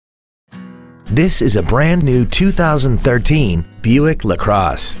This is a brand new 2013 Buick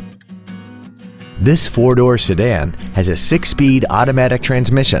LaCrosse. This four-door sedan has a 6-speed automatic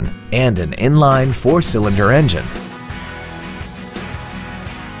transmission and an inline 4-cylinder engine.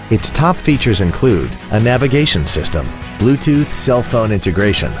 Its top features include a navigation system, Bluetooth cell phone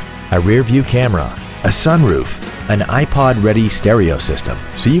integration, a rear-view camera, a sunroof, an iPod-ready stereo system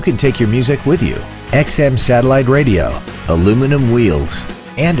so you can take your music with you, XM satellite radio, aluminum wheels,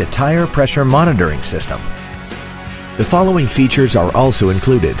 and a tire pressure monitoring system. The following features are also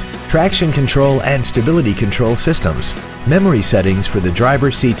included: traction control and stability control systems, memory settings for the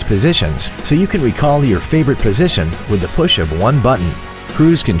driver's seat's positions so you can recall your favorite position with the push of one button,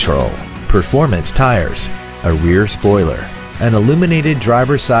 cruise control, performance tires, a rear spoiler, an illuminated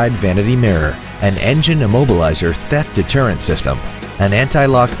driver's side vanity mirror, an engine immobilizer theft deterrent system, an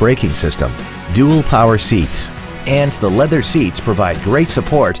anti-lock braking system, dual power seats, and the leather seats provide great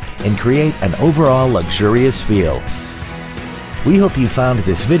support and create an overall luxurious feel. We hope you found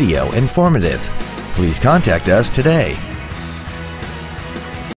this video informative. Please contact us today.